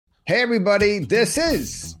Hey everybody, this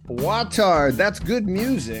is WAWTAR, That's Good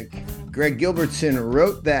Music. Greg Gilbertson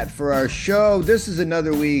wrote that for our show. This is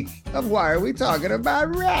another week of Why Are We Talking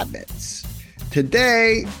About Rabbits?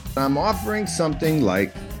 Today, I'm offering something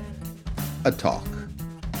like a talk.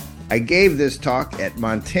 I gave this talk at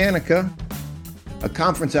Montanika, a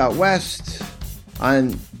conference out west,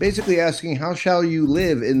 on basically asking, how shall you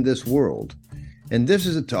live in this world? And this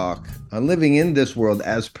is a talk on living in this world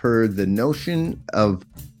as per the notion of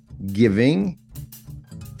giving,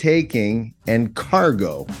 taking, and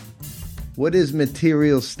cargo. What is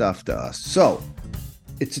material stuff to us? So,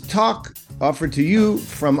 it's a talk offered to you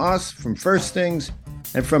from us, from First Things,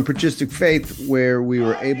 and from Patristic Faith, where we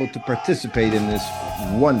were able to participate in this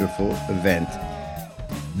wonderful event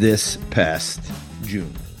this past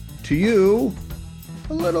June. To you,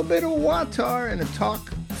 a little bit of WAWTAR and a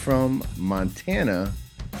talk from Montana,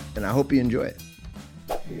 and I hope you enjoy it.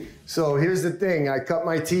 So here's the thing. I cut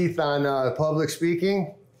my teeth on public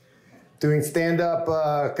speaking, doing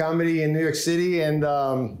stand-up comedy in New York City, and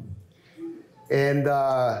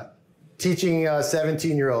teaching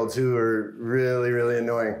 17-year-olds who are really, really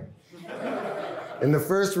annoying. And the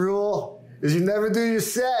first rule is you never do your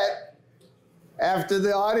set after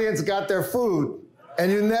the audience got their food,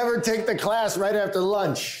 and you never take the class right after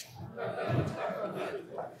lunch.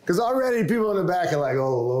 Because already people in the back are like,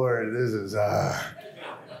 oh, Lord, this is...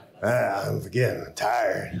 I'm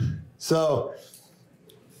tired. So,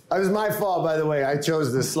 it was my fault, by the way. I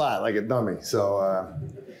chose this slot like a dummy. So,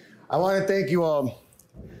 I want to thank you all.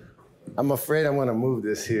 I'm afraid I'm going to move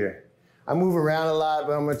this here. I move around a lot,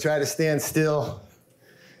 but I'm going to try to stand still.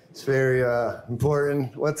 It's very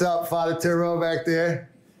important. What's up, Father Turbo back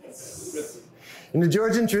there? In the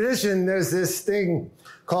Georgian tradition, there's this thing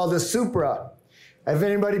called the Supra. Have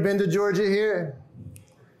anybody been to Georgia here?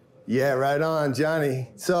 Yeah, right on,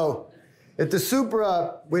 Johnny. So at the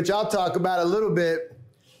Supra, which I'll talk about a little bit,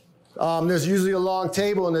 there's usually a long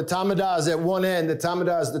table, and the Tamada is at one end. The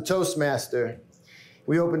Tamada is the Toastmaster.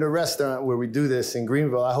 We opened a restaurant where we do this in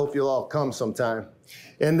Greenville. I hope you'll all come sometime.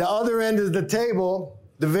 And the other end of the table,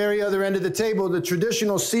 the very other end of the table, the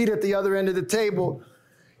traditional seat at the other end of the table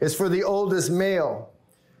is for the oldest male.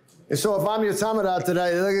 And so if I'm your Tamada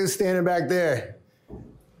today, look at him standing back there.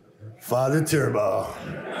 Father Turbo.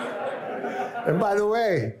 And by the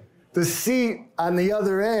way, the seat on the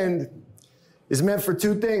other end is meant for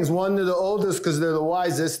two things. One, they're the oldest because they're the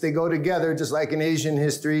wisest. They go together, just like in Asian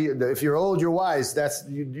history. If you're old, you're wise.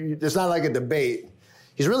 It's not like a debate.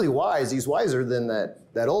 He's really wise. He's wiser than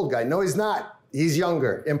that old guy. No, he's not. He's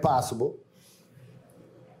younger. Impossible.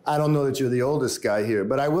 I don't know that you're the oldest guy here,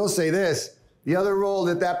 but I will say this. The other role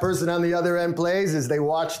that person on the other end plays is they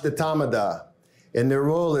watch the Tamada. And their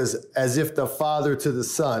role is as if the father to the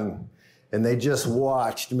son. And they just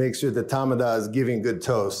watch to make sure the Tamada is giving good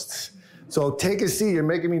toasts. So take a seat. You're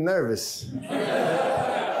making me nervous.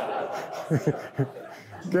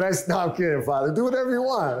 Can I stop kidding, Father? Do whatever you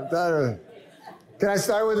want. Can I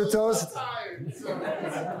start with a toast?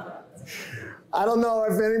 I don't know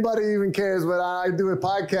if anybody even cares, but I do a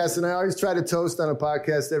podcast, and I always try to toast on a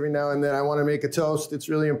podcast every now and then. I want to make a toast. It's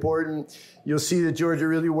really important. You'll see that Georgia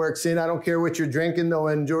really works in. I don't care what you're drinking, though,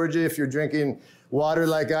 in Georgia. If you're drinking water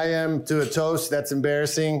like I am to a toast, that's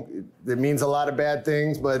embarrassing. It means a lot of bad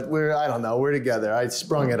things, but we're together. I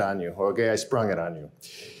sprung it on you, okay? I sprung it on you.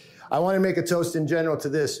 I want to make a toast in general to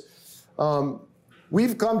this.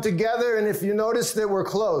 We've come together, and if you notice that we're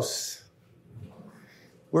close.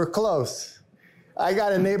 We're close. I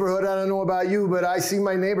got a neighborhood, I don't know about you, but I see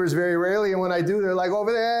my neighbors very rarely, and when I do, they're like,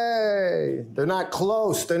 over there. They're not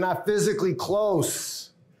close. They're not physically close.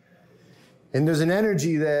 And there's an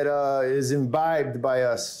energy that is imbibed by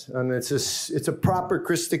us, and it's a proper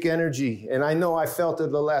Christic energy. And I know I felt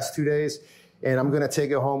it the last 2 days, and I'm going to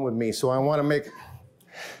take it home with me. So I want to make...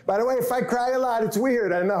 By the way, if I cry a lot, it's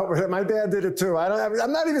weird, I know, but my dad did it too.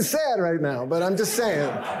 I'm not even sad right now, but I'm just saying.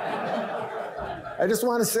 I just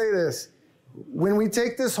want to say this. When we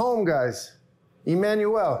take this home, guys,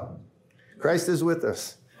 Emmanuel, Christ is with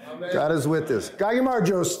us. Amen. God is with us.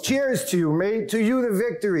 Gagimarjos, cheers to you. May to you the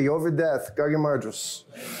victory over death. Gagimarjos.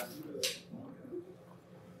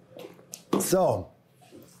 So,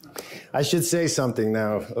 I should say something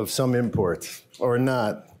now of some import, or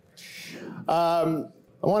not. I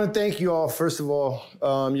want to thank you all, first of all.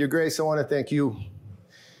 Your Grace, I want to thank you.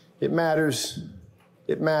 It matters.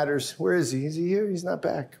 It matters. Where is he? Is he here? He's not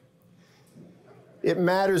back. It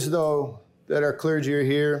matters, though, that our clergy are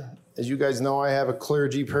here. As you guys know, I have a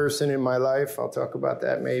clergy person in my life. I'll talk about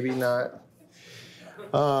that, maybe not.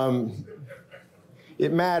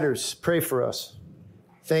 It matters. Pray for us.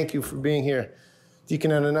 Thank you for being here.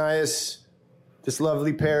 Deacon Ananias, this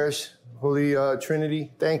lovely parish, Holy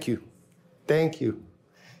Trinity. Thank you. Thank you.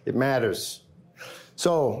 It matters.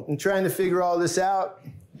 So I'm trying to figure all this out,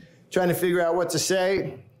 trying to figure out what to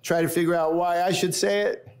say, try to figure out why I should say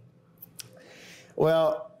it.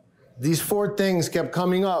 Well, these 4 things kept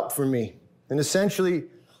coming up for me. And essentially,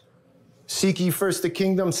 seek ye first the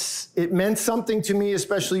kingdom. It meant something to me,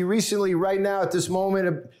 especially recently, right now at this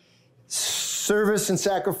moment. Service and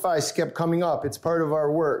sacrifice kept coming up. It's part of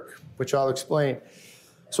our work, which I'll explain.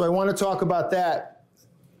 So I want to talk about that.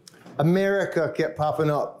 America kept popping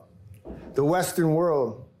up. The Western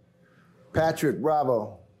world. Patrick,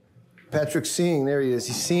 bravo. Patrick's seeing, there he is.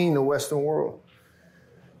 He's seeing the Western world.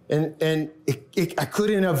 And I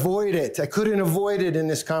couldn't avoid it. I couldn't avoid it in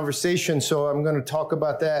this conversation, so I'm going to talk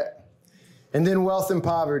about that. And then wealth and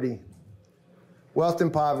poverty. Wealth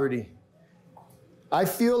and poverty. I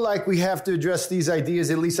feel like we have to address these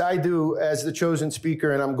ideas, at least I do as the chosen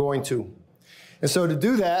speaker, and I'm going to. And so to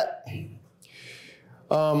do that,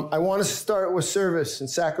 I want to start with service and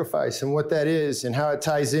sacrifice and what that is and how it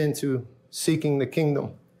ties into seeking the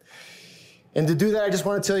kingdom. And to do that, I just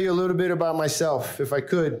want to tell you a little bit about myself, if I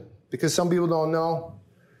could, because some people don't know.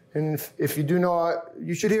 And if you do know,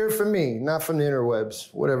 you should hear it from me, not from the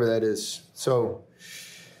interwebs, whatever that is. So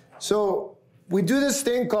we do this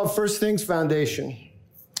thing called First Things Foundation.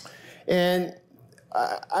 And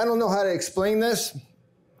I don't know how to explain this.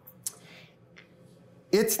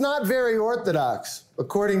 It's not very orthodox,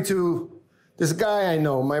 according to this guy I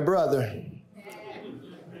know, my brother.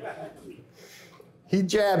 He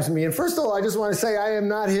jabs me. And first of all, I just want to say I am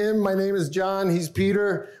not him. My name is John. He's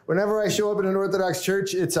Peter. Whenever I show up in an Orthodox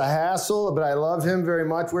church, it's a hassle, but I love him very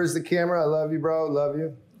much. Where's the camera? I love you, bro. Love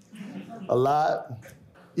you. A lot.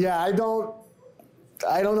 Yeah, I don't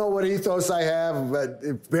know what ethos I have, but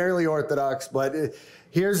it's barely Orthodox. But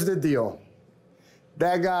here's the deal.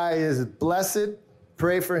 That guy is blessed.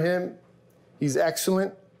 Pray for him. He's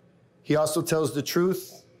excellent. He also tells the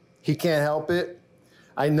truth. He can't help it.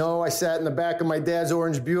 I know I sat in the back of my dad's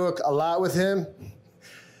orange Buick a lot with him,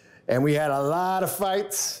 and we had a lot of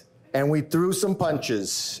fights, and we threw some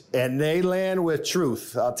punches, and they land with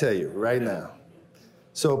truth, I'll tell you right now.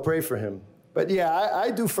 So pray for him. But yeah,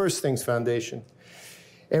 I do First Things Foundation.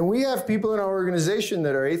 And we have people in our organization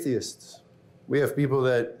that are atheists. We have people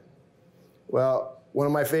that, well, one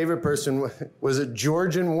of my favorite person was a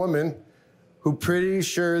Georgian woman who pretty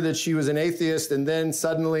sure that she was an atheist and then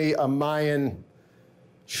suddenly a Mayan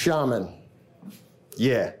shaman.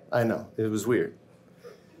 Yeah, I know. It was weird.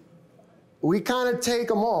 We kind of take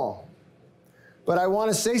them all. But I want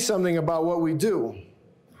to say something about what we do.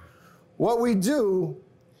 What we do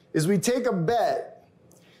is we take a bet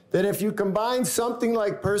that if you combine something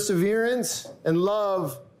like perseverance and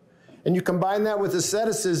love, and you combine that with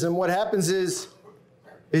asceticism, what happens is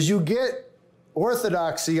you get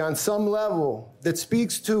orthodoxy on some level that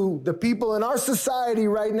speaks to the people in our society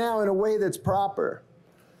right now in a way that's proper.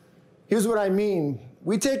 Here's what I mean.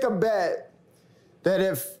 We take a bet that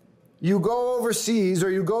if you go overseas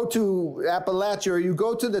or you go to Appalachia or you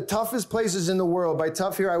go to the toughest places in the world, by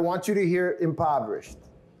tough here, I want you to hear impoverished.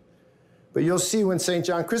 But you'll see when St.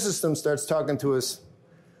 John Chrysostom starts talking to us,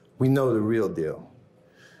 we know the real deal.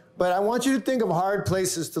 But I want you to think of hard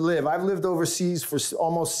places to live. I've lived overseas for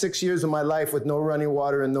almost 6 years of my life with no running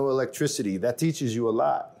water and no electricity. That teaches you a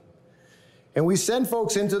lot. And we send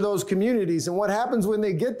folks into those communities, and what happens when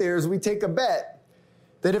they get there is we take a bet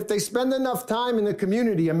that if they spend enough time in the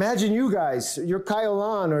community, imagine you guys, you're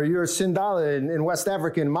Kailan or you're Sindala in West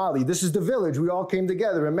Africa, in Mali. This is the village. We all came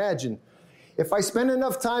together. Imagine. If I spend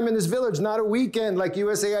enough time in this village, not a weekend like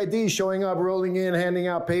USAID showing up, rolling in, handing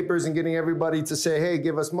out papers and getting everybody to say, hey,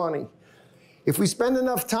 give us money. If we spend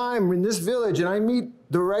enough time in this village and I meet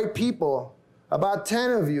the right people, about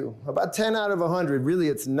 10 of you, about 10 out of 100, really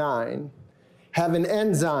it's 9, have an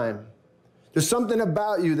enzyme. There's something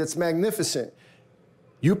about you that's magnificent.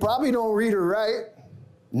 You probably don't read or write.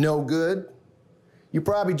 No good. You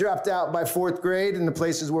probably dropped out by 4th grade in the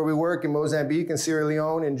places where we work in Mozambique and Sierra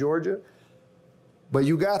Leone and Georgia. But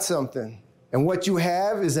you got something. And what you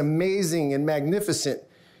have is amazing and magnificent.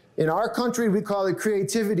 In our country, we call it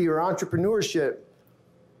creativity or entrepreneurship.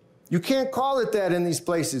 You can't call it that in these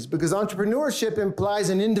places because entrepreneurship implies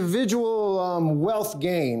an individual wealth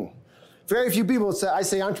gain. Very few people say, I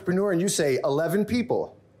say entrepreneur, and you say 11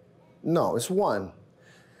 people. No, it's 1.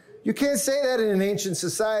 You can't say that in an ancient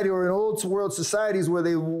society or in old world societies where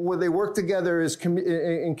they work together as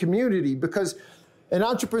in community, because an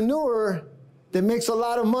entrepreneur that makes a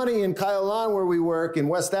lot of money in Kailan where we work, in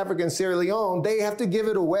West Africa and Sierra Leone, they have to give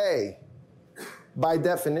it away by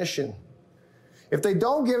definition. If they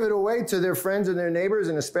don't give it away to their friends and their neighbors,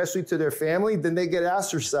 and especially to their family, then they get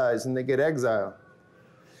ostracized and they get exiled.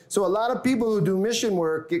 So a lot of people who do mission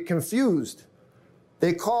work get confused.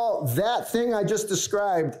 They call that thing I just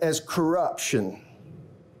described as corruption.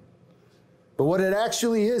 But what it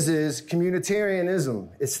actually is communitarianism.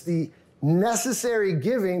 It's the necessary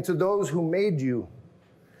giving to those who made you,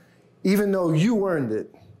 even though you earned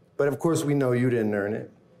it. But of course, we know you didn't earn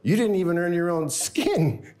it. You didn't even earn your own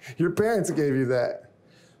skin. Your parents gave you that.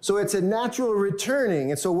 So it's a natural returning.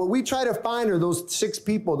 And so what we try to find are those 6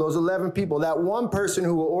 people, those 11 people, that one person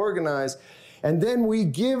who will organize, and then we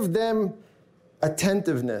give them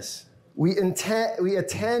attentiveness. We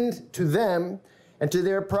attend to them and to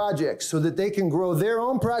their projects so that they can grow their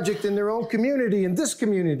own project in their own community, in this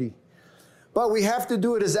community. But we have to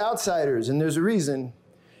do it as outsiders, and there's a reason.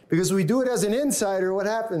 Because we do it as an insider, what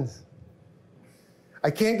happens? I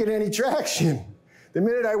can't get any traction. The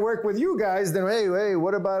minute I work with you guys, then, hey,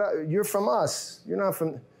 what about, you're from us. You're not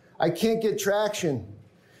from, I can't get traction.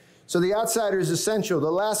 So the outsider is essential.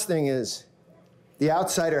 The last thing is, the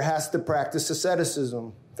outsider has to practice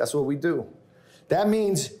asceticism. That's what we do. That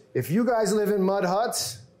means if you guys live in mud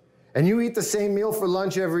huts and you eat the same meal for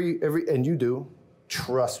lunch and you do,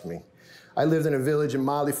 trust me. I lived in a village in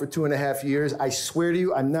Mali for 2.5 years. I swear to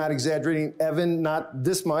you, I'm not exaggerating, Evan, not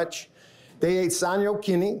this much. They ate sanyo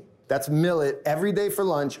kini, that's millet, every day for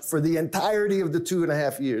lunch for the entirety of the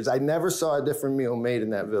 2.5 years. I never saw a different meal made in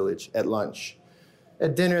that village at lunch.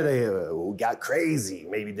 At dinner, they got crazy,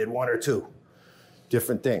 maybe did 1 or 2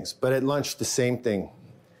 different things. But at lunch, the same thing.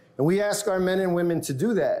 And we ask our men and women to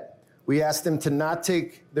do that. We ask them to not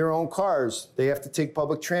take their own cars. They have to take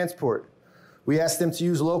public transport. We ask them to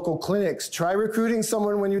use local clinics. Try recruiting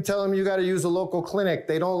someone when you tell them you got to use a local clinic.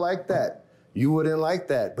 They don't like that. You wouldn't like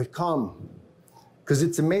that, but come. Because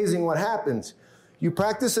it's amazing what happens. You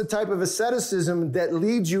practice a type of asceticism that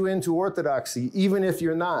leads you into orthodoxy, even if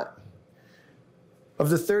you're not. Of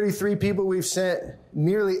the 33 people we've sent,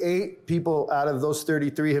 nearly 8 people out of those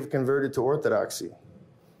 33 have converted to orthodoxy.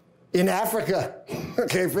 In Africa.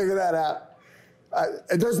 Okay, figure that out.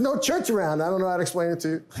 There's no church around. I don't know how to explain it to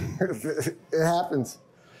you. It happens.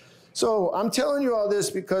 So I'm telling you all this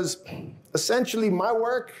because essentially my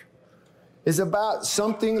work is about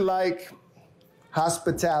something like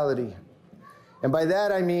hospitality. And by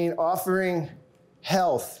that I mean offering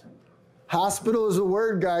health. Hospital is a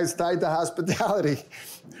word, guys, tied to hospitality.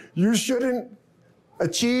 You shouldn't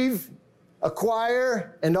achieve,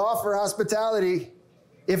 acquire, and offer hospitality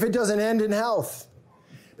if it doesn't end in health.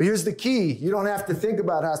 But here's the key. You don't have to think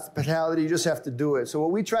about hospitality, you just have to do it. So what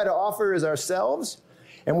we try to offer is ourselves.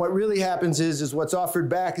 And what really happens is what's offered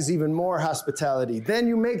back is even more hospitality. Then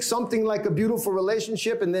you make something like a beautiful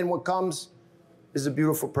relationship, and then what comes is a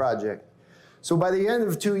beautiful project. So by the end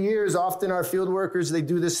of 2 years, often our field workers, they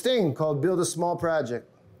do this thing called build a small project.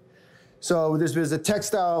 So there's a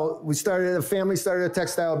textile, a family started a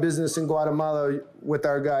textile business in Guatemala with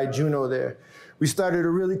our guy Juno there. We started a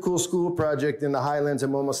really cool school project in the highlands of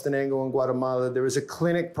Momostenango in Guatemala. There was a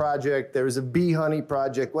clinic project. There was a bee honey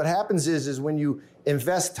project. What happens is when you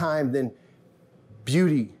invest time, then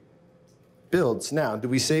beauty builds. Now, do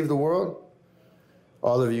we save the world?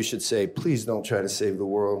 All of you should say, please don't try to save the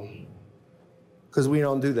world. Because we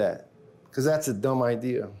don't do that. Because that's a dumb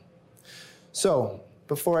idea. So,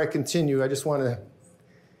 before I continue, I just want to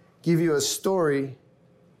give you a story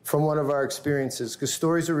from one of our experiences, because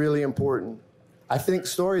stories are really important. I think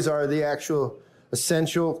stories are the actual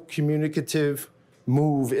essential communicative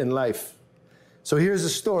move in life. So here's a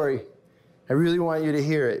story. I really want you to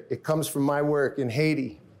hear it. It comes from my work in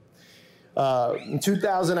Haiti. In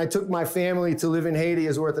 2000, I took my family to live in Haiti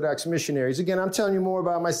as Orthodox missionaries. Again, I'm telling you more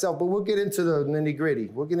about myself, but we'll get into the nitty-gritty.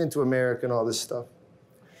 We'll get into America and all this stuff.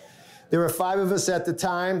 There were 5 of us at the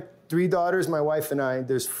time, 3 daughters, my wife and I.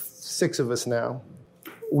 There's 6 of us now.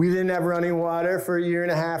 We didn't have running water for 1.5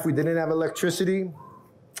 years. We didn't have electricity.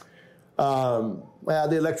 The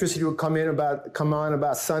electricity would come on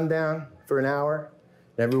about sundown for an hour.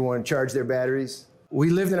 Everyone would charge their batteries. We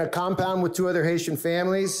lived in a compound with 2 other Haitian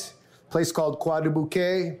families, a place called Croix de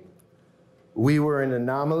Bouquet. We were an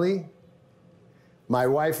anomaly. My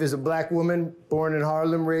wife is a black woman, born in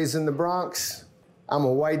Harlem, raised in the Bronx. I'm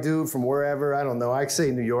a white dude from wherever, I don't know. I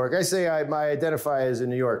say New York. I identify as a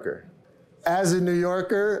New Yorker. As a New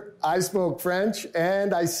Yorker, I spoke French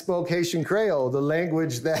and I spoke Haitian Creole, the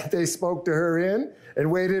language that they spoke to her in, and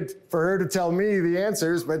waited for her to tell me the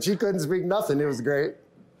answers, but she couldn't speak nothing. It was great.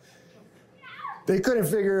 They couldn't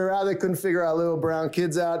figure her out. They couldn't figure our little brown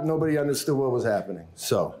kids out. Nobody understood what was happening.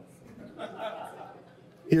 So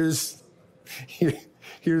here's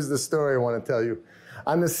the story I want to tell you.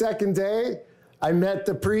 On the second day, I met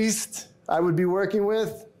the priest I would be working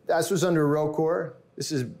with. This was under WAWTAR.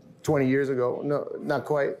 This is 20 years ago. No, not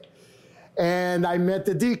quite. And I met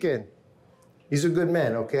the deacon. He's a good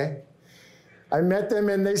man, okay? I met them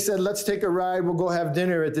and they said, let's take a ride. We'll go have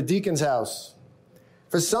dinner at the deacon's house.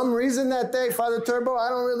 For some reason that day, Father Turbo, I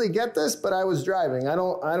don't really get this, but I was driving. I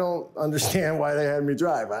don't understand why they had me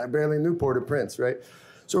drive. I barely knew Port-au-Prince, right?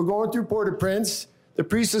 So we're going through Port-au-Prince. The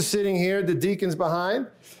priest is sitting here, the deacon's behind,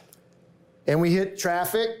 and we hit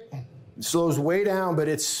traffic. It slows way down, but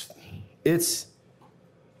it's a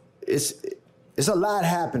lot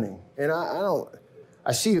happening. And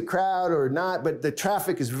I see a crowd or not, but the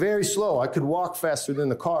traffic is very slow. I could walk faster than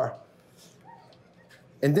the car.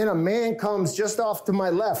 And then a man comes just off to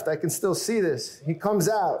my left. I can still see this. He comes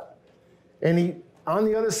out, and he on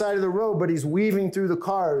the other side of the road, but he's weaving through the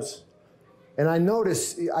cars. And I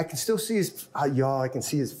notice, I can still see his jaw. I can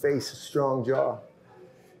see his face, his strong jaw.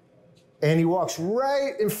 And he walks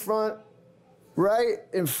right in front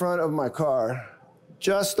of my car,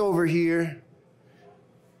 just over here,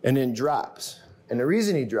 and then drops. And the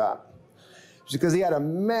reason he dropped is because he had a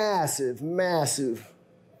massive, massive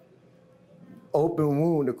open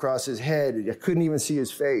wound across his head. I couldn't even see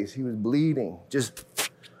his face. He was bleeding. Just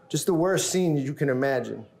the worst scene you can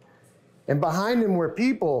imagine. And behind him were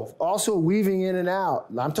people also weaving in and out.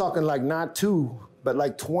 I'm talking like not 2, but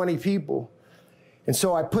like 20 people. And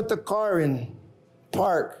so I put the car in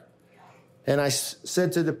park, and I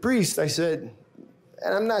said to the priest, I said,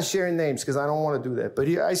 and I'm not sharing names because I don't want to do that, but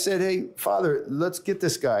I said, hey, Father, let's get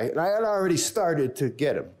this guy. And I had already started to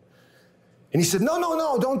get him. And he said, no,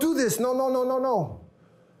 don't do this. No.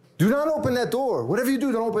 Do not open that door. Whatever you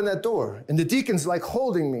do, don't open that door. And the deacon's like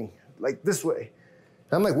holding me, like this way.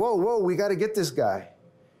 And I'm like, whoa, we got to get this guy.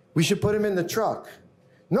 We should put him in the truck.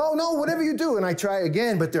 No, whatever you do. And I try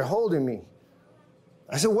again, but they're holding me.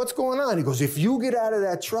 I said, what's going on? He goes, if you get out of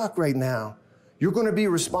that truck right now, you're going to be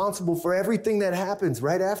responsible for everything that happens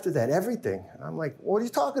right after that, everything. And I'm like, what are you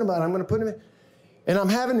talking about? I'm going to put him in. And I'm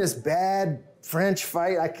having this bad French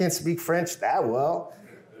fight. I can't speak French that well.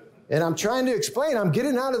 And I'm trying to explain. I'm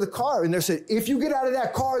getting out of the car. And they said, if you get out of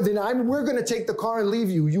that car, then we're going to take the car and leave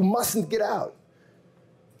you. You mustn't get out.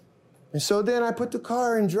 And so then I put the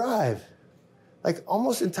car in drive, like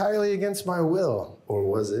almost entirely against my will. Or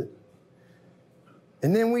was it?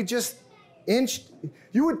 And then we just inched.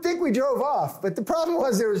 You would think we drove off, but the problem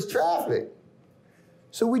was there was traffic.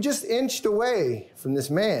 So we just inched away from this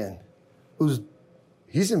man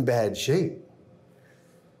he's in bad shape.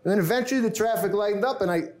 And then eventually the traffic lightened up,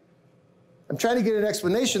 and I'm trying to get an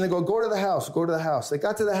explanation. They go to the house, go to the house. They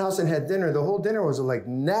got to the house and had dinner. The whole dinner was like,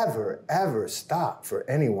 never, ever stop for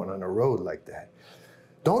anyone on a road like that.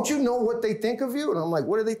 Don't you know what they think of you? And I'm like,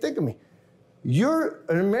 what do they think of me? You're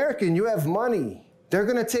an American, you have money. They're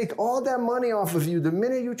going to take all that money off of you the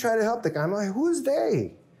minute you try to help the guy. I'm like, who's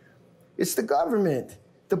they? It's the government,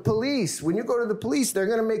 the police. When you go to the police, they're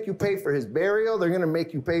going to make you pay for his burial. They're going to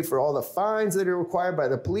make you pay for all the fines that are required by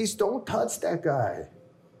the police. Don't touch that guy.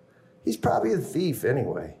 He's probably a thief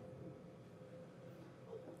anyway.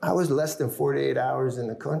 I was less than 48 hours in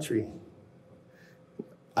the country.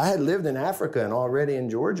 I had lived in Africa and already in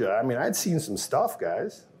Georgia. I mean, I'd seen some stuff,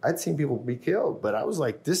 guys. I'd seen people be killed, but I was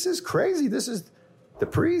like, this is crazy. This is the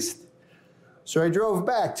priest. So I drove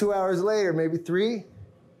back 2 hours later, maybe 3.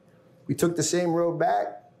 We took the same road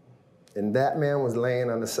back, and that man was laying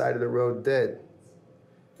on the side of the road dead.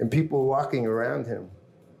 And people were walking around him,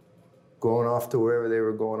 going off to wherever they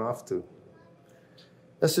were going off to.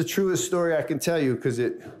 That's the truest story I can tell you, because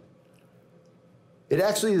it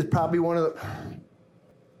actually is probably one of the...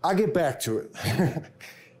 I'll get back to it.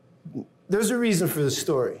 There's a reason for the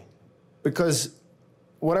story, because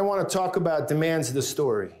what I want to talk about demands the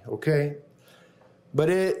story, okay? But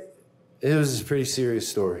it was a pretty serious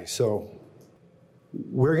story, so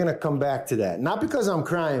we're going to come back to that. Not because I'm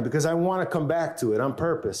crying, because I want to come back to it on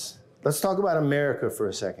purpose. Let's talk about America for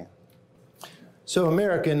a second. So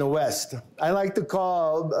America in the West, I like to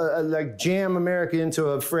call, jam America into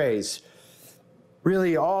a phrase.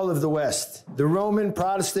 Really, all of the West. The Roman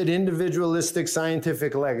Protestant individualistic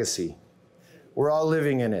scientific legacy. We're all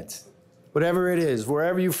living in it. Whatever it is,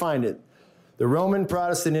 wherever you find it. The Roman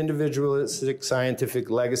Protestant individualistic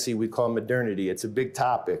scientific legacy we call modernity. It's a big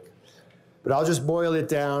topic. But I'll just boil it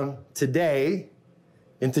down today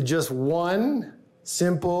into just one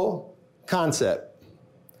simple concept.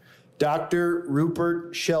 Dr.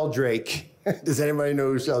 Rupert Sheldrake. Does anybody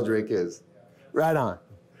know who Sheldrake is? Right on.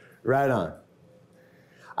 Right on.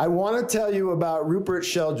 I want to tell you about Rupert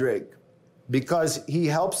Sheldrake because he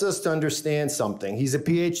helps us to understand something. He's a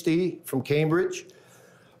PhD from Cambridge.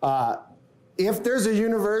 if there's a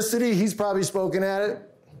university, he's probably spoken at it,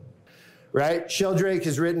 right? Sheldrake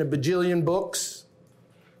has written a bajillion books,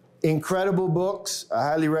 incredible books. I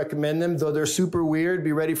highly recommend them, though they're super weird.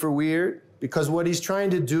 Be ready for weird, because what he's trying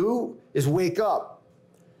to do is wake up.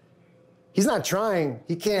 He's not trying.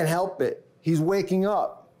 He can't help it. He's waking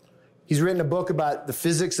up. He's written a book about the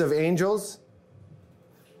physics of angels,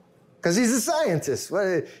 because he's a scientist.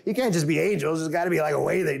 Well, you can't just be angels. There's got to be like a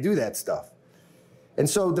way they do that stuff. And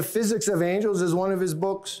so the physics of angels is one of his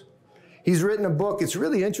books. He's written a book. It's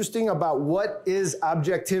really interesting about what is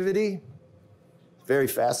objectivity. Very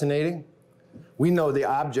fascinating. We know the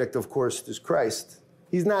object, of course, is Christ.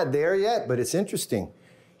 He's not there yet, but it's interesting.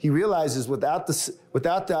 He realizes without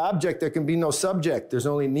the object, there can be no subject. There's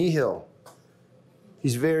only nihil.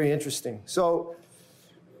 He's very interesting. So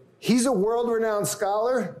he's a world-renowned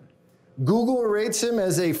scholar. Google rates him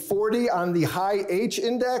as a 40 on the high H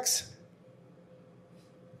index.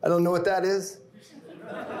 I don't know what that is.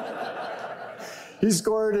 He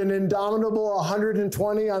scored an indomitable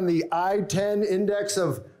 120 on the I-10 index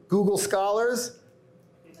of Google scholars.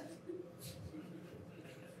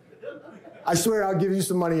 I swear I'll give you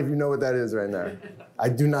some money if you know what that is right now. I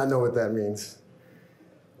do not know what that means.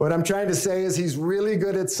 What I'm trying to say is he's really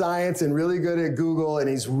good at science and really good at Google, and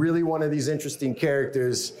he's really one of these interesting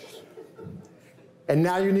characters. And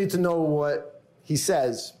now you need to know what he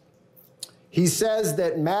says. He says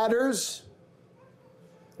that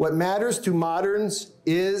what matters to moderns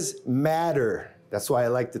is matter. That's why I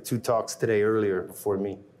like the two talks today earlier before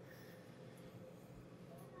me.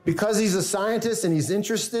 Because he's a scientist and he's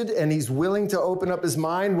interested and he's willing to open up his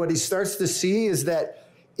mind, what he starts to see is that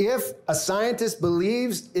if a scientist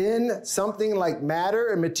believes in something like matter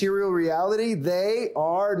and material reality, they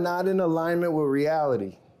are not in alignment with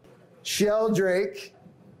reality. Sheldrake,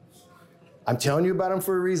 I'm telling you about him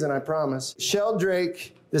for a reason, I promise.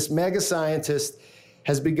 Sheldrake, this mega scientist,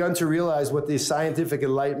 has begun to realize what the scientific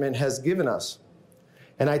enlightenment has given us.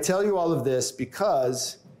 And I tell you all of this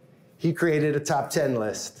because he created a top 10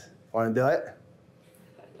 list. Want to do it?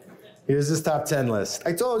 Here's his top 10 list.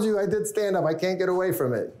 I told you I did stand up. I can't get away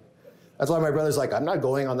from it. That's why my brother's like, I'm not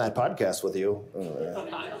going on that podcast with you.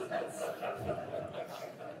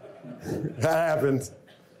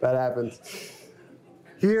 That happens.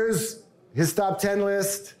 Here's his top 10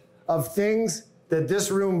 list of things that this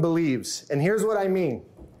room believes. And here's what I mean.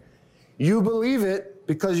 You believe it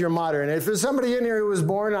because you're modern. If there's somebody in here who was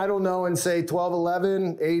born, I don't know, in say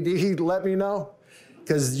 1211 AD, let me know,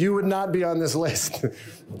 because you would not be on this list.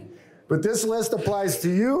 But this list applies to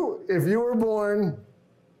you if you were born,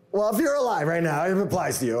 well, if you're alive right now, it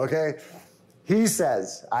applies to you, okay? He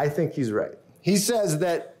says, I think he's right. He says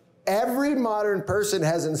that every modern person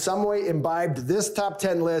has in some way imbibed this top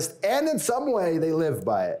 10 list, and in some way they live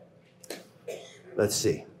by it. Let's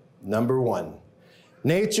see. Number 1,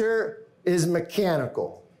 nature is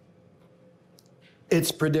mechanical.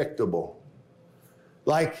 It's predictable.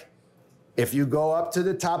 Like, if you go up to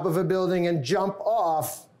the top of a building and jump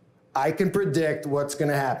off, I can predict what's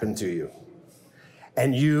going to happen to you.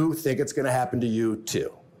 And you think it's going to happen to you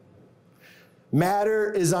too.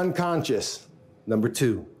 Matter is unconscious. Number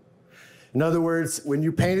 2. In other words, when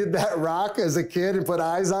you painted that rock as a kid and put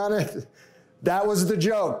eyes on it, that was the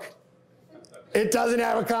joke. It doesn't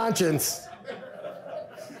have a conscience.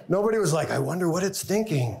 Nobody was like, I wonder what it's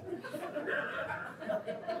thinking.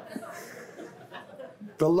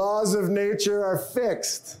 The laws of nature are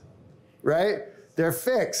fixed, right? They're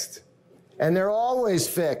fixed. And they're always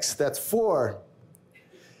fixed. That's 4.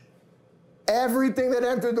 Everything that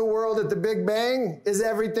entered the world at the Big Bang is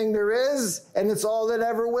everything there is, and it's all that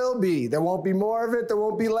ever will be. There won't be more of it, there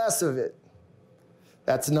won't be less of it.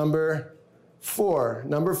 That's number 4.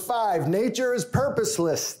 Number 5, nature is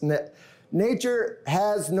purposeless. Nature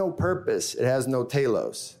has no purpose. It has no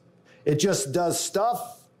telos. It just does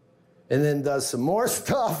stuff, and then does some more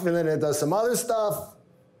stuff, and then it does some other stuff,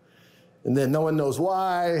 and then no one knows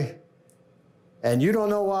why, and you don't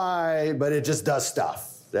know why, but it just does stuff.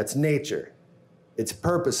 That's nature. It's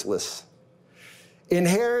purposeless.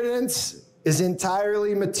 Inheritance is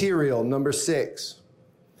entirely material. Number 6.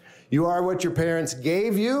 You are what your parents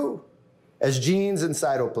gave you as genes and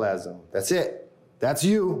cytoplasm. That's it. That's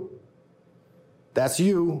you. That's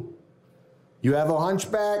you. You have a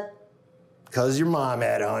hunchback because your mom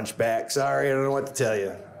had a hunchback. Sorry, I don't know what to tell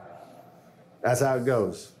you. That's how it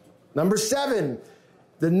goes. Number 7.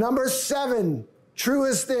 The number 7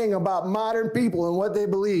 truest thing about modern people and what they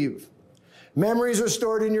believe. Memories are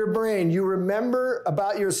stored in your brain. You remember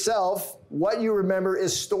about yourself. What you remember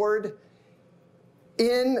is stored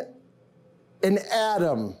in an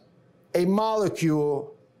atom, a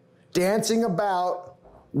molecule, dancing about,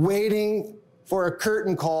 waiting for a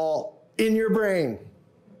curtain call in your brain.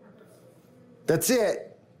 That's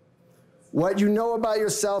it. What you know about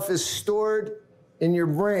yourself is stored in your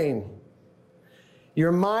brain.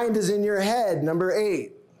 Your mind is in your head, number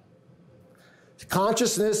 8.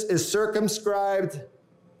 Consciousness is circumscribed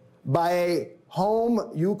by a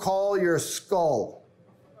home you call your skull.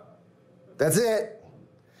 That's it.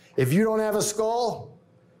 If you don't have a skull,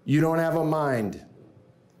 you don't have a mind.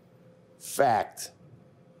 Fact.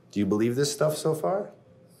 Do you believe this stuff so far?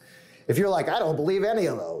 If you're like, I don't believe any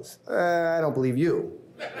of those, I don't believe you.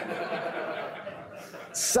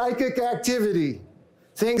 Psychic activity.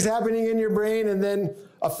 Things happening in your brain and then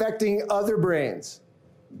affecting other brains.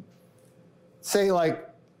 Say like,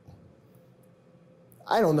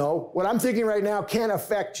 I don't know, what I'm thinking right now can't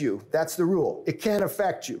affect you. That's the rule. It can't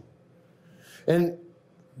affect you. And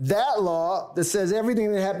that law that says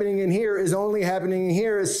everything that's happening in here is only happening in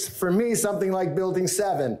here is, for me, something like building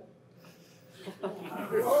 7.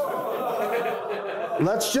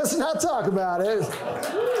 Let's just not talk about it.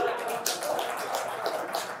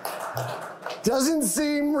 Doesn't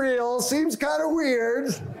seem real, seems kind of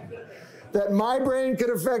weird that my brain could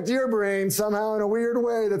affect your brain somehow in a weird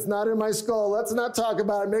way that's not in my skull. Let's not talk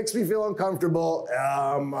about it. It makes me feel uncomfortable.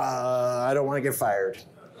 I don't want to get fired.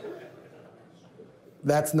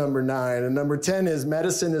 That's number 9. And number 10 is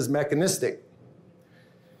medicine is mechanistic.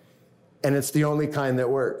 And it's the only kind that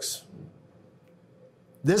works.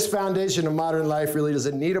 This foundation of modern life really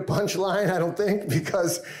doesn't need a punchline, I don't think,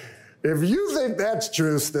 because if you think that's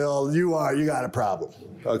true still, you got a problem,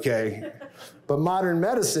 okay? But modern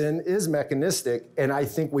medicine is mechanistic, and I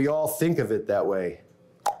think we all think of it that way.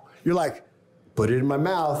 You're like, put it in my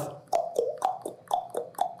mouth.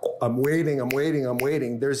 I'm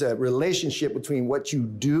waiting. There's a relationship between what you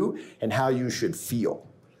do and how you should feel.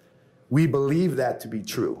 We believe that to be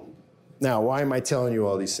true. Now, why am I telling you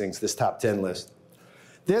all these things, this top 10 list?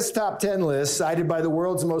 This top 10 list, cited by the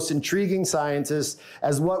world's most intriguing scientists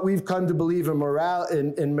as what we've come to believe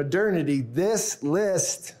in modernity, this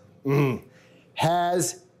list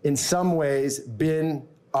has, in some ways, been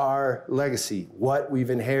our legacy, what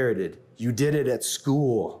we've inherited. You did it at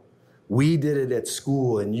school. We did it at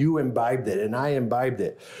school, and you imbibed it, and I imbibed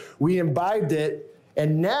it. We imbibed it,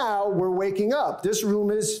 and now we're waking up. This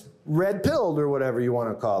room is red-pilled, or whatever you want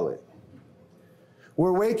to call it.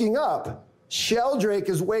 We're waking up. Sheldrake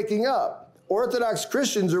is waking up. Orthodox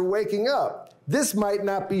Christians are waking up. This might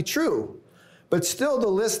not be true, but still the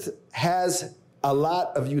list has a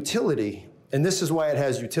lot of utility, and this is why it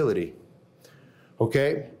has utility,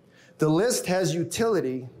 okay? The list has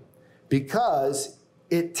utility because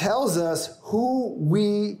it tells us who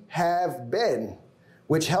we have been,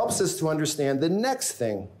 which helps us to understand the next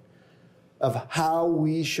thing of how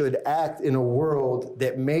we should act in a world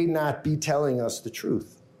that may not be telling us the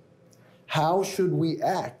truth. How should we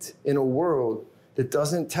act in a world that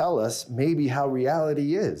doesn't tell us maybe how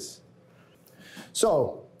reality is?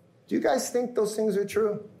 So, do you guys think those things are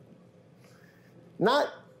true? Not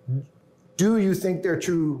do you think they're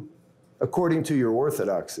true according to your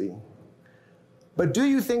orthodoxy, but do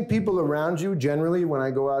you think people around you generally, when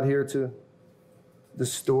I go out here to the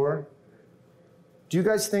store, do you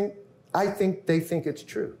guys think, I think they think it's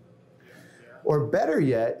true? Or better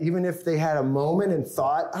yet, even if they had a moment and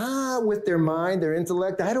thought, with their mind, their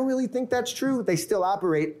intellect, I don't really think that's true, they still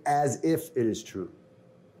operate as if it is true.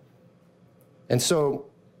 And so,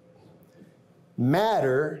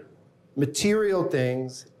 matter, material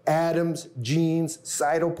things, atoms, genes,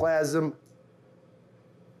 cytoplasm,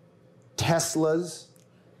 Teslas,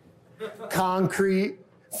 concrete,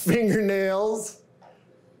 fingernails,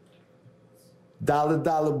 dollar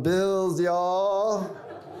bills, y'all.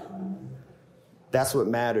 That's what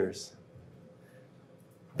matters.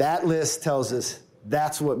 That list tells us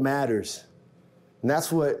that's what matters. And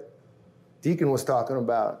that's what Deacon was talking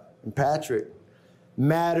about, and Patrick.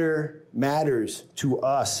 Matter matters to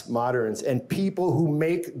us moderns. And people who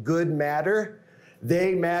make good matter,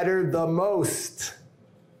 they matter the most.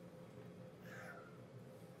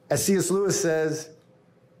 As C.S. Lewis says,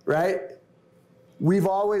 right? We've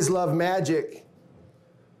always loved magic.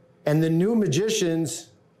 And the new magicians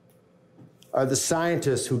are the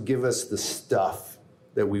scientists who give us the stuff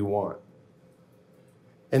that we want.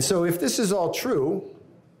 And so if this is all true,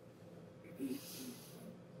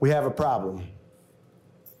 we have a problem.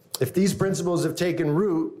 If these principles have taken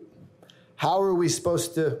root, how are we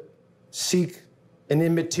supposed to seek an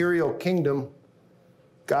immaterial kingdom,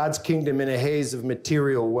 God's kingdom, in a haze of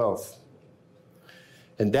material wealth?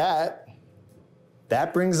 And that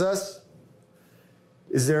brings us,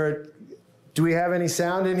 do we have any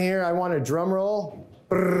sound in here? I want a drum roll.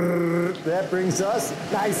 Brrr, that brings us,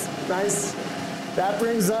 nice. That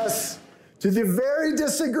brings us to the very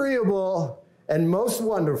disagreeable and most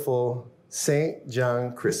wonderful St.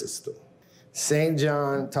 John Chrysostom. St.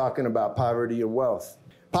 John talking about poverty and wealth.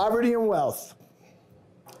 Poverty and wealth.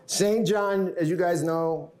 St. John, as you guys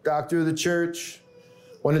know, doctor of the church,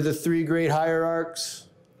 one of the three great hierarchs.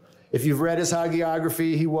 If you've read his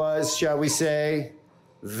hagiography, he was, shall we say,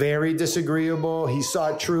 very disagreeable. He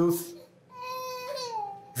sought truth.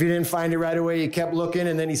 If he didn't find it right away, he kept looking,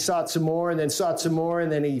 and then he sought some more, and then sought some more, and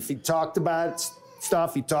then if he talked about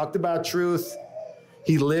stuff, he talked about truth.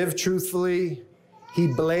 He lived truthfully. He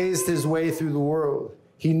blazed his way through the world.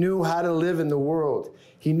 He knew how to live in the world.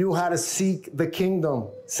 He knew how to seek the kingdom.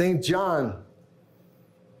 St. John.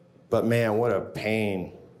 But man, what a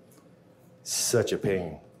pain. Such a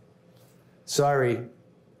pain. Sorry,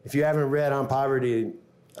 if you haven't read on poverty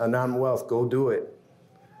and on wealth, go do it.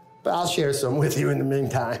 But I'll share some with you in the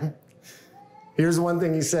meantime. Here's one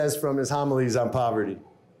thing he says from his homilies on poverty.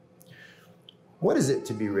 What is it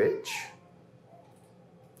to be rich?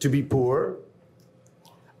 To be poor?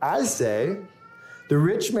 I say, the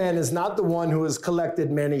rich man is not the one who has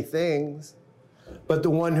collected many things, but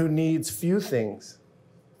the one who needs few things.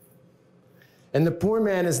 And the poor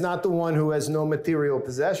man is not the one who has no material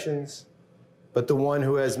possessions, but the one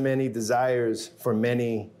who has many desires for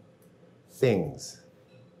many things.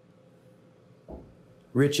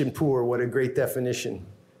 Rich and poor, what a great definition.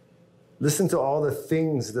 Listen to all the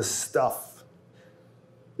things, the stuff.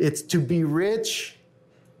 It's to be rich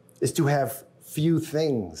is to have few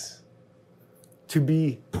things. To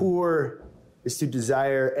be poor is to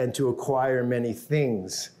desire and to acquire many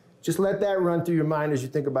things. Just let that run through your mind as you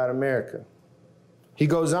think about America. He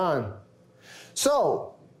goes on.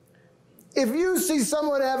 So, if you see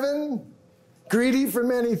someone, Evan, greedy for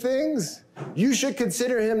many things, you should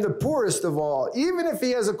consider him the poorest of all, even if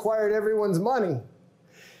he has acquired everyone's money.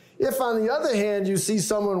 If, on the other hand, you see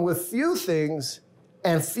someone with few things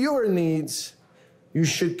and fewer needs, you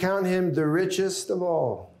should count him the richest of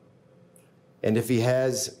all. And if he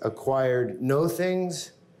has acquired no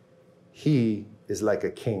things, he is like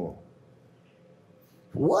a king.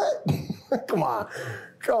 What? Come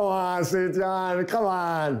on, St. John, come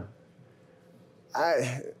on.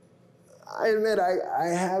 I admit I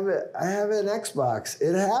have it. I have an Xbox.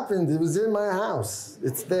 It happened. It was in my house.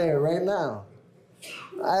 It's there right now.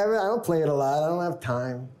 I don't play it a lot. I don't have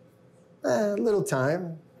time. A little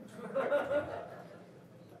time.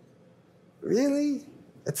 Really?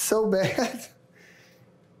 It's so bad?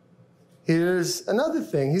 Here's another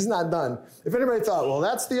thing. He's not done. If anybody thought, well,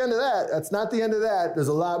 that's the end of that. That's not the end of that. There's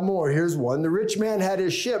a lot more. Here's one. The rich man had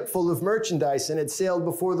his ship full of merchandise and it sailed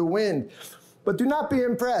before the wind. But do not be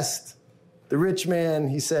impressed. The rich man,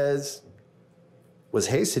 he says, was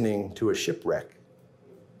hastening to a shipwreck.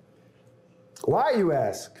 Why, you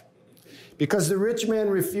ask? Because the rich man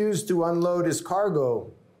refused to unload his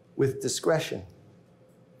cargo with discretion.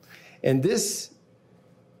 And this,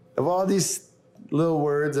 of all these little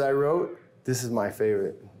words I wrote, this is my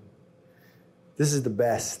favorite. This is the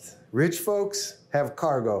best. Rich folks have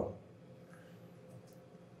cargo.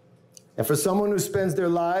 And for someone who spends their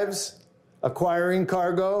lives acquiring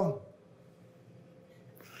cargo,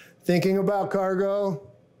 thinking about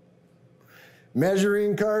cargo,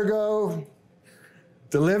 measuring cargo,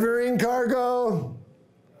 delivering cargo,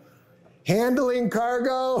 handling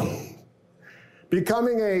cargo,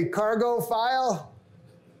 becoming a cargo file,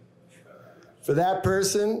 for that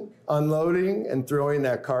person, unloading and throwing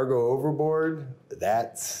that cargo overboard,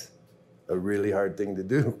 that's a really hard thing to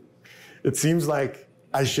do. It seems like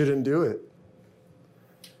I shouldn't do it.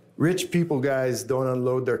 Rich people, guys, don't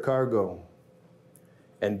unload their cargo.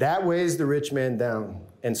 And that weighs the rich man down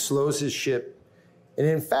and slows his ship. And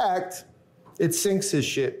in fact, it sinks his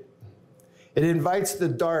ship. It invites the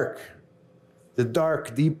dark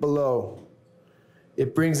deep below.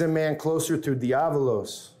 It brings a man closer to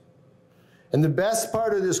diabolos. And the best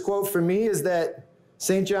part of this quote for me is that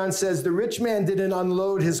St. John says the rich man didn't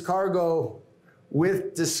unload his cargo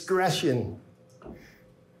with discretion.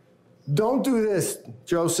 Don't do this,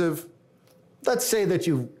 Joseph. Let's say that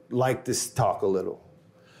you like this talk a little.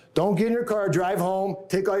 Don't get in your car, drive home,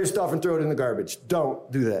 take all your stuff and throw it in the garbage.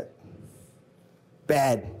 Don't do that.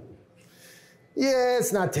 Bad. Yeah,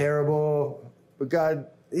 it's not terrible, but God,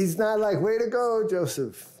 he's not like, way to go,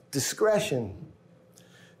 Joseph. Discretion.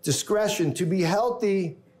 Discretion. To be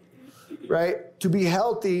healthy, right? To be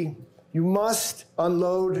healthy, you must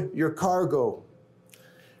unload your cargo,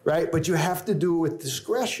 right? But you have to do it with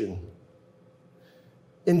discretion.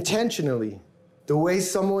 Intentionally. The way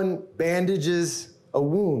someone bandages a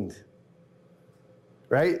wound,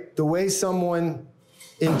 right? The way someone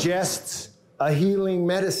ingests a healing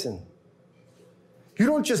medicine. You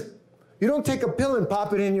don't take a pill and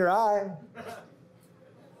pop it in your eye.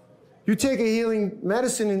 You take a healing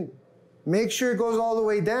medicine and make sure it goes all the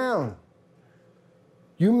way down.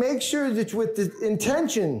 You make sure that with the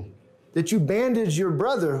intention that you bandage your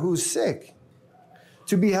brother who's sick.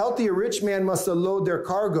 To be healthy, a rich man must unload their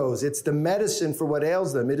cargoes. It's the medicine for what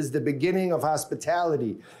ails them. It is the beginning of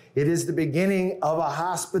hospitality. It is the beginning of a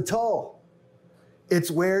hospital.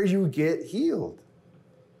 It's where you get healed.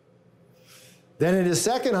 Then in his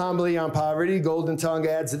second homily on poverty, Golden Tongue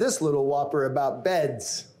adds this little whopper about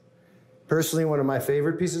beds. Personally, one of my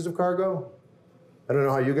favorite pieces of cargo. I don't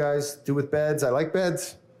know how you guys do with beds. I like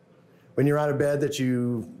beds. When you're on a bed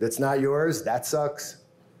that's not yours, that sucks.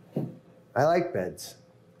 I like beds.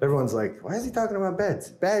 Everyone's like, why is he talking about beds?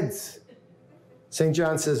 Beds. St.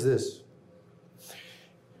 John says this.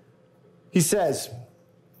 He says,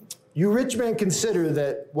 you rich men consider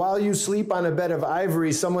that while you sleep on a bed of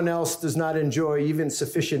ivory, someone else does not enjoy even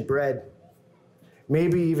sufficient bread,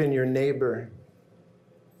 maybe even your neighbor.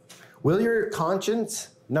 Will your conscience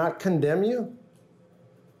not condemn you?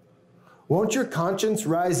 Won't your conscience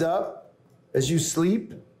rise up as you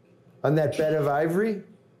sleep on that bed of ivory?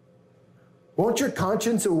 Won't your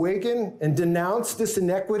conscience awaken and denounce this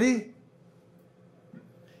inequity?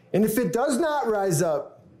 And if it does not rise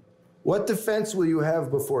up, what defense will you have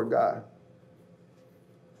before God?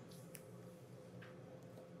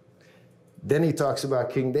 Then he talks about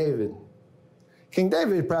King David. King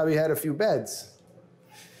David probably had a few beds.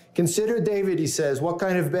 Consider David, he says, what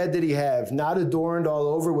kind of bed did he have? Not adorned all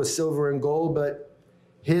over with silver and gold, but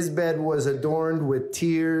his bed was adorned with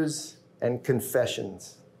tears and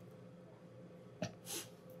confessions.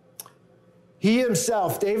 He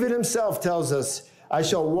himself, David himself tells us, I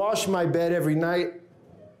shall wash my bed every night.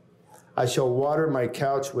 I shall water my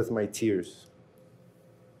couch with my tears.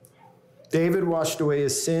 David washed away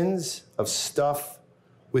his sins of stuff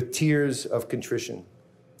with tears of contrition.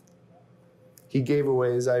 He gave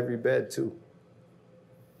away his ivory bed too.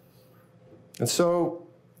 And so,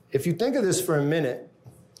 if you think of this for a minute,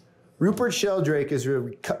 Rupert Sheldrake is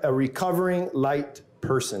a recovering light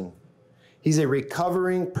person. He's a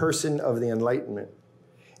recovering person of the Enlightenment.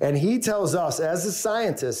 And he tells us, as a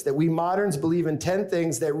scientist, that we moderns believe in 10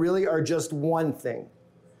 things that really are just one thing.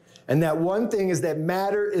 And that one thing is that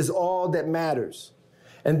matter is all that matters.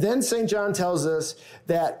 And then St. John tells us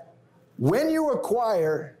that when you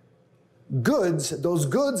acquire goods, those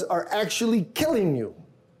goods are actually killing you.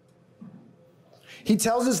 He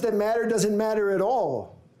tells us that matter doesn't matter at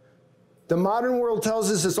all. The modern world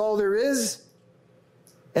tells us it's all there is,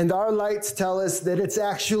 and our lights tell us that it's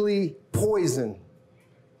actually poison.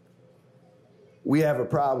 We have a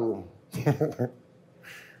problem.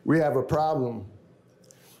 We have a problem.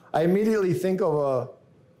 I immediately think of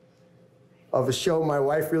a show my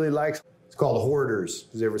wife really likes. It's called Hoarders.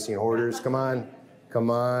 Who's ever seen Hoarders? Come on. Come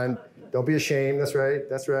on. Don't be ashamed. That's right.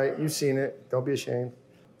 That's right. You've seen it. Don't be ashamed.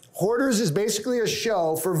 Hoarders is basically a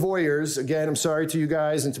show for voyeurs. Again, I'm sorry to you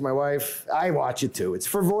guys and to my wife. I watch it too. It's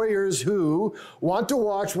for voyeurs who want to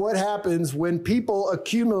watch what happens when people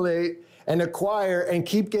accumulate and acquire and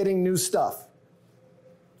keep getting new stuff.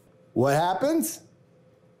 What happens?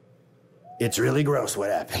 It's really gross what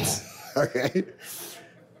happens. Okay?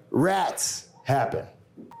 Rats happen.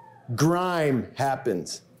 Grime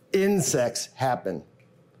happens. Insects happen.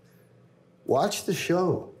 Watch the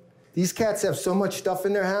show. These cats have so much stuff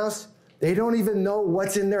in their house, they don't even know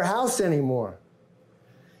what's in their house anymore.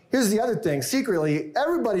 Here's the other thing. Secretly,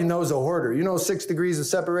 everybody knows a hoarder. You know 6 degrees of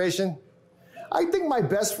separation? I think my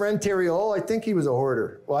best friend, Terry Ole, I think he was a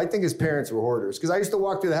hoarder. Well, I think his parents were hoarders, because I used to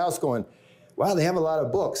walk through the house going, wow, they have a lot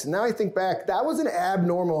of books. And now I think back, that was an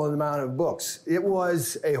abnormal amount of books. It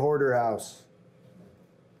was a hoarder house.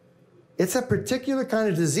 It's a particular kind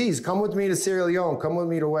of disease. Come with me to Sierra Leone. Come with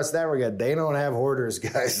me to West Africa. They don't have hoarders,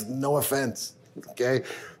 guys. No offense, okay?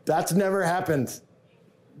 That's never happened.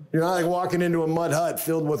 You're not like walking into a mud hut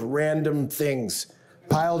filled with random things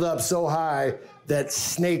piled up so high that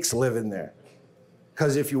snakes live in there.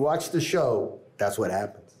 Because if you watch the show, that's what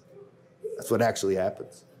happens. That's what actually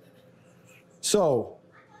happens. So,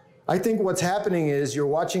 I think what's happening is you're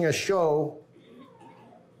watching a show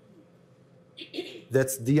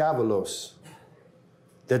that's diabolos.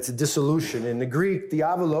 That's dissolution. In the Greek,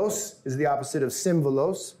 diabolos is the opposite of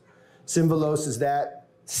symbolos. Symbolos is that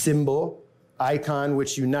symbol, icon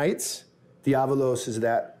which unites. Diabolos is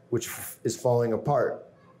that which is falling apart.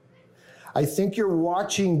 I think you're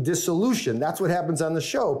watching dissolution. That's what happens on the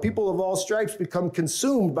show. People of all stripes become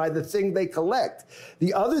consumed by the thing they collect.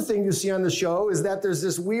 The other thing you see on the show is that there's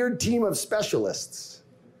this weird team of specialists.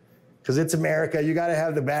 Because it's America. You got to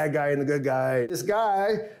have the bad guy and the good guy.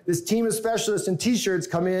 This team of specialists in T-shirts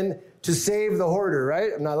come in to save the hoarder,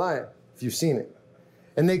 right? I'm not lying, if you've seen it.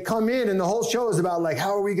 And they come in, and the whole show is about, like, how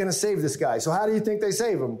are we going to save this guy? So how do you think they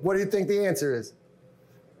save him? What do you think the answer is?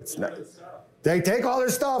 It's not. They take all their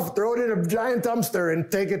stuff, throw it in a giant dumpster,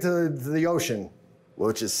 and take it to the ocean,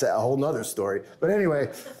 which is a whole nother story. But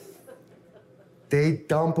anyway, they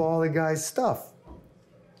dump all the guy's stuff.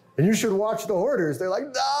 And you should watch the hoarders. They're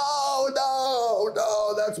like, no,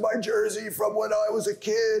 that's my jersey from when I was a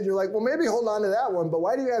kid. You're like, well, maybe hold on to that one, but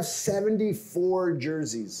why do you have 74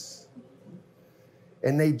 jerseys?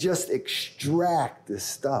 And they just extract this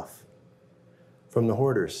stuff from the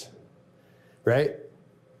hoarders, right?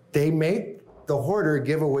 They make the hoarder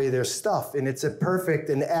give away their stuff, and it's a perfect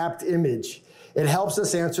and apt image. It helps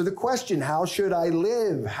us answer the question, how should I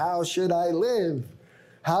live? How should I live?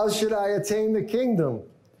 How should I attain the kingdom?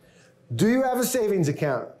 Do you have a savings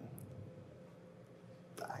account?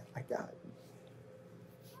 I got it.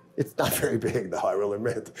 It's not very big, though, I will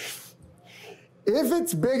admit. If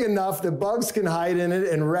it's big enough that bugs can hide in it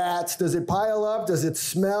and rats, does it pile up? Does it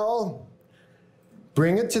smell?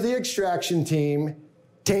 Bring it to the extraction team,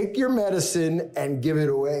 take your medicine, and give it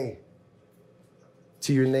away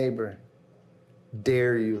to your neighbor.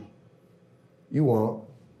 Dare you. You won't.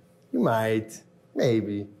 You might.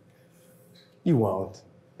 Maybe. You won't.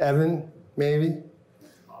 Evan, maybe?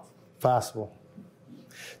 Possible.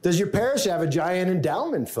 Does your parish have a giant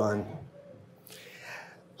endowment fund?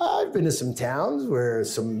 I've been to some towns where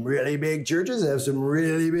some really big churches have some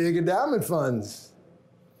really big endowment funds.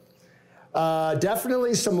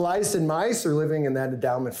 Definitely some lice and mice are living in that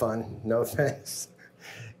endowment fund. No offense.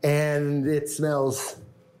 And it smells.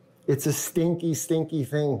 It's a stinky, stinky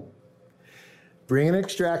thing. Bring an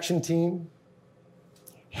extraction team,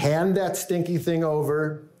 hand that stinky thing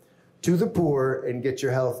over to the poor, and get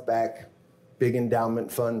your health back. Big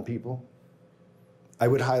endowment fund, people. I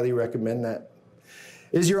would highly recommend that.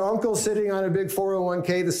 Is your uncle sitting on a big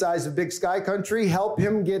 401k the size of Big Sky Country? Help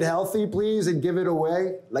him get healthy, please, and give it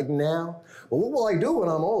away, like now. Well, what will I do when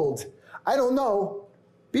I'm old? I don't know.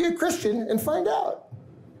 Be a Christian and find out.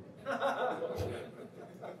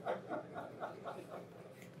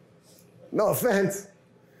 No offense.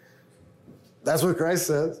 That's what Christ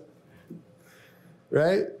says,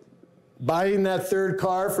 right? Buying that third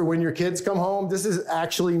car for when your kids come home, this is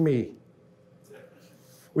actually me.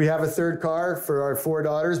 We have a third car for our 4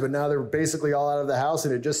 daughters, but now they're basically all out of the house,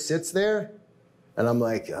 and it just sits there. And I'm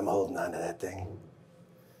like, I'm holding on to that thing.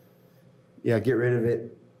 Yeah, get rid of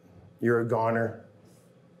it. You're a goner.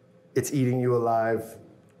 It's eating you alive.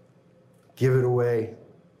 Give it away.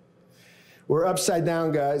 We're upside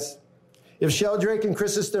down, guys. If Sheldrake and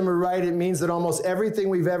Chrysostom are right, it means that almost everything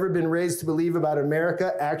we've ever been raised to believe about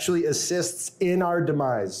America actually assists in our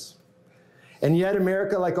demise. And yet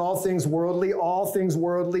America, like all things worldly,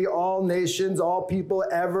 all nations, all people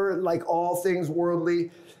ever, like all things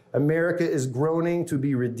worldly, America is groaning to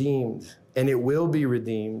be redeemed. And it will be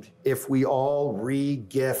redeemed if we all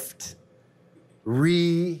re-gift.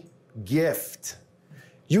 Re-gift.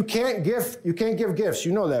 You can't give gifts.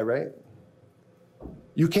 You know that, right?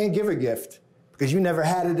 You can't give a gift because you never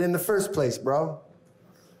had it in the first place, bro.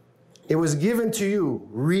 It was given to you.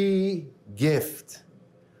 Re-gift.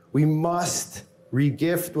 We must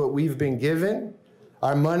re-gift what we've been given.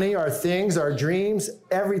 Our money, our things, our dreams,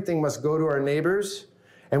 everything must go to our neighbors.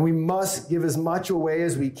 And we must give as much away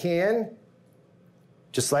as we can.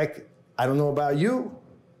 Just like, I don't know about you,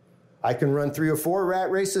 I can run 3 or 4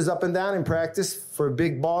 rat races up and down in practice for a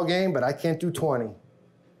big ball game, but I can't do 20.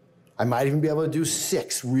 I might even be able to do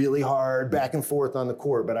 6 really hard back and forth on the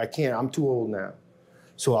court, but I can't. I'm too old now.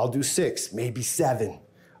 So I'll do 6, maybe 7.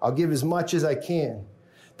 I'll give as much as I can.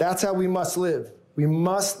 That's how we must live. We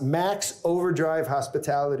must max overdrive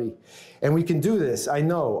hospitality. And we can do this. I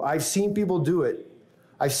know. I've seen people do it.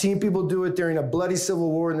 I've seen people do it during a bloody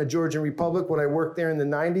civil war in the Georgian Republic when I worked there in the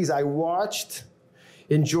 90s. I watched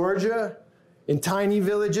in Georgia, in tiny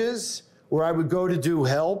villages, where I would go to do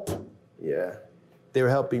help. Yeah, they were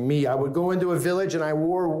helping me. I would go into a village and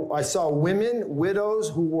I saw women, widows,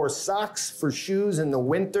 who wore socks for shoes in the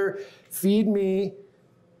winter, feed me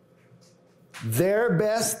their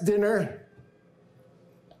best dinner,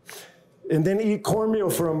 and then eat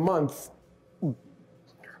cornmeal for a month.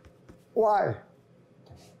 Why?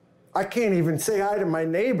 I can't even say hi to my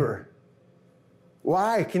neighbor.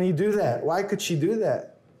 Why can he do that? Why could she do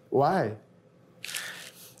that? Why?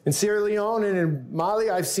 In Sierra Leone and in Mali,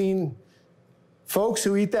 I've seen folks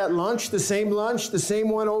who eat that lunch, the same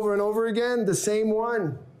one over and over again, the same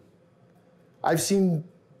one. I've seen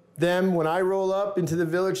them, when I roll up into the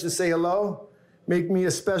village to say hello, make me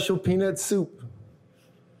a special peanut soup,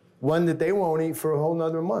 one that they won't eat for a whole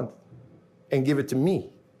nother month, and give it to me.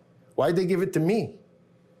 Why'd they give it to me?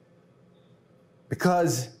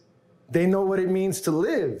 Because they know what it means to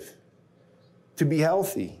live, to be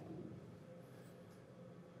healthy,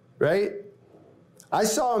 right? I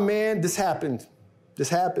saw a man, this happened.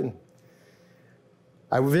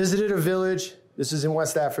 I visited a village, this is in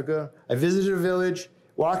West Africa. I visited a village,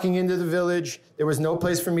 walking into the village, there was no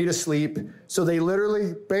place for me to sleep, so they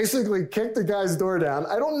literally, basically kicked the guy's door down.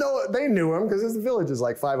 I don't know, they knew him, because this village is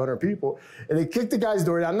like 500 people, and they kicked the guy's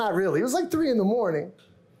door down, not really, it was like 3 a.m.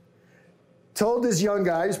 Told this young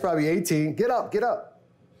guy, he's probably 18, get up.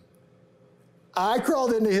 I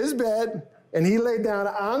crawled into his bed, and he laid down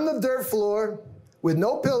on the dirt floor with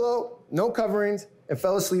no pillow, no coverings, and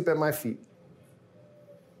fell asleep at my feet.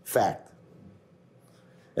 Fact.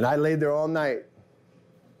 And I laid there all night.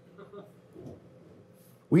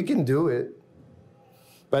 We can do it.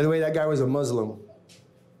 By the way, that guy was a Muslim.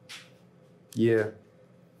 Yeah.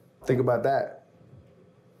 Think about that.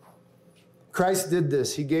 Christ did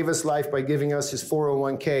this. He gave us life by giving us his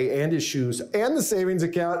 401k and his shoes and the savings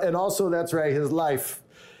account, and also, that's right, his life.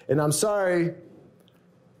 And I'm sorry,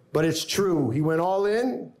 but it's true. He went all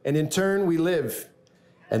in, and in turn, we live.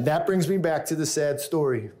 And that brings me back to the sad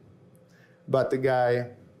story about the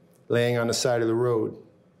guy laying on the side of the road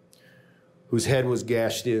whose head was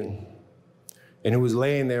gashed in and who was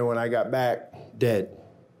laying there when I got back dead.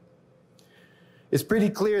 It's pretty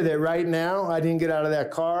clear that right now, I didn't get out of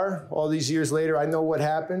that car. All these years later, I know what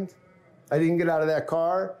happened. I didn't get out of that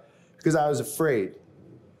car because I was afraid.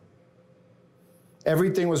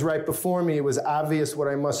 Everything was right before me. It was obvious what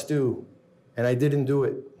I must do, and I didn't do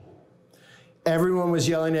it. Everyone was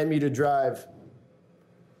yelling at me to drive.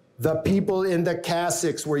 The people in the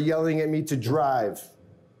cassocks were yelling at me to drive.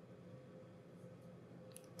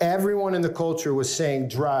 Everyone in the culture was saying,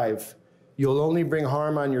 drive. You'll only bring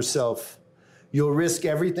harm on yourself. You'll risk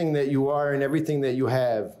everything that you are and everything that you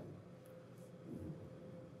have.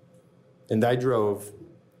 And I drove,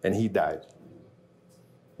 and he died.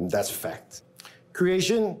 And that's a fact.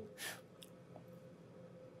 Creation,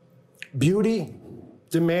 beauty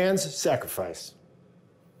demands sacrifice.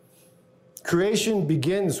 Creation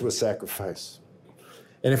begins with sacrifice.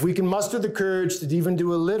 And if we can muster the courage to even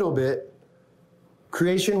do a little bit,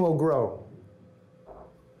 creation will grow.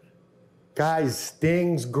 Guys,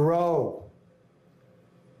 things grow.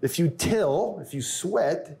 If you till, if you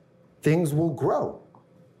sweat, things will grow.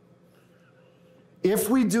 If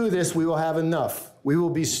we do this, we will have enough. We will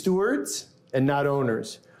be stewards and not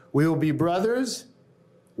owners. We will be brothers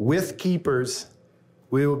with keepers.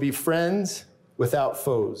 We will be friends without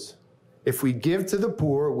foes. If we give to the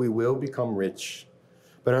poor, we will become rich.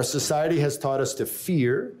 But our society has taught us to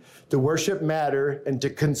fear, to worship matter, and to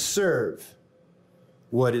conserve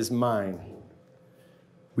what is mine.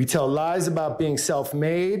 We tell lies about being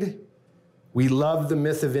self-made. We love the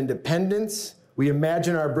myth of independence. We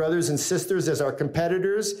imagine our brothers and sisters as our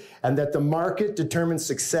competitors and that the market determines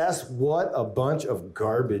success. What a bunch of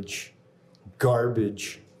garbage.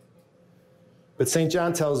 Garbage. But St.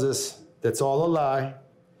 John tells us that's all a lie.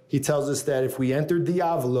 He tells us that if we entered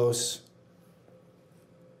diavolos,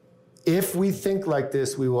 if we think like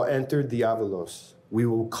this, we will enter diavolos. We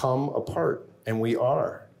will come apart, and we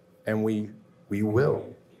are, and we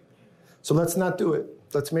will. So let's not do it.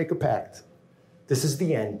 Let's make a pact. This is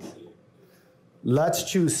the end.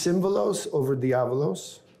 Let's choose symbolos over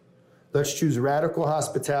diavolos. Let's choose radical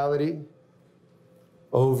hospitality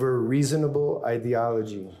over reasonable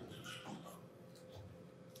ideology.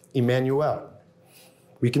 Emmanuel,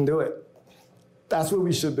 we can do it. That's what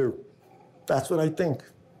we should do. That's what I think.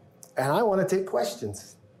 And I want to take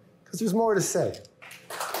questions, because there's more to say.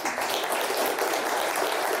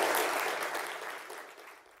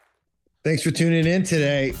 Thanks for tuning in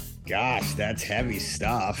today. Gosh, that's heavy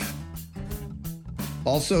stuff.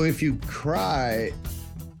 Also, if you cry,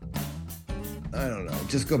 I don't know,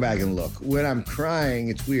 just go back and look. When I'm crying,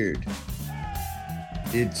 it's weird.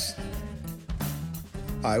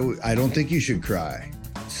 I don't think you should cry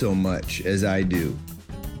so much as I do.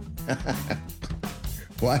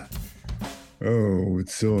 What? Oh,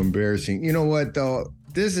 it's so embarrassing. You know what, though?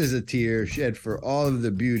 This is a tear shed for all of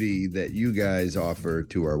the beauty that you guys offer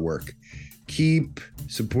to our work. Keep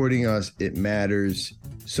supporting us. It matters.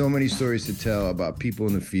 So many stories to tell about people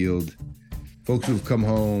in the field, folks who've come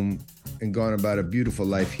home and gone about a beautiful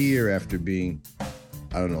life here after being,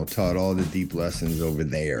 taught all the deep lessons over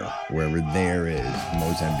there, wherever there is,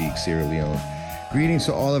 Mozambique, Sierra Leone. Greetings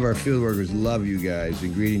to all of our field workers. Love you guys.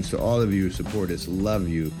 And greetings to all of you who support us. Love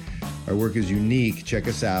you. Our work is unique. Check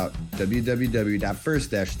us out,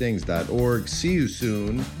 www.first-things.org. See you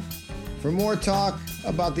soon for more talk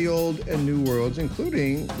about the old and new worlds,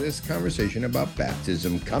 including this conversation about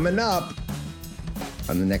baptism coming up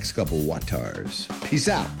on the next couple WAWTARs. Peace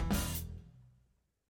out.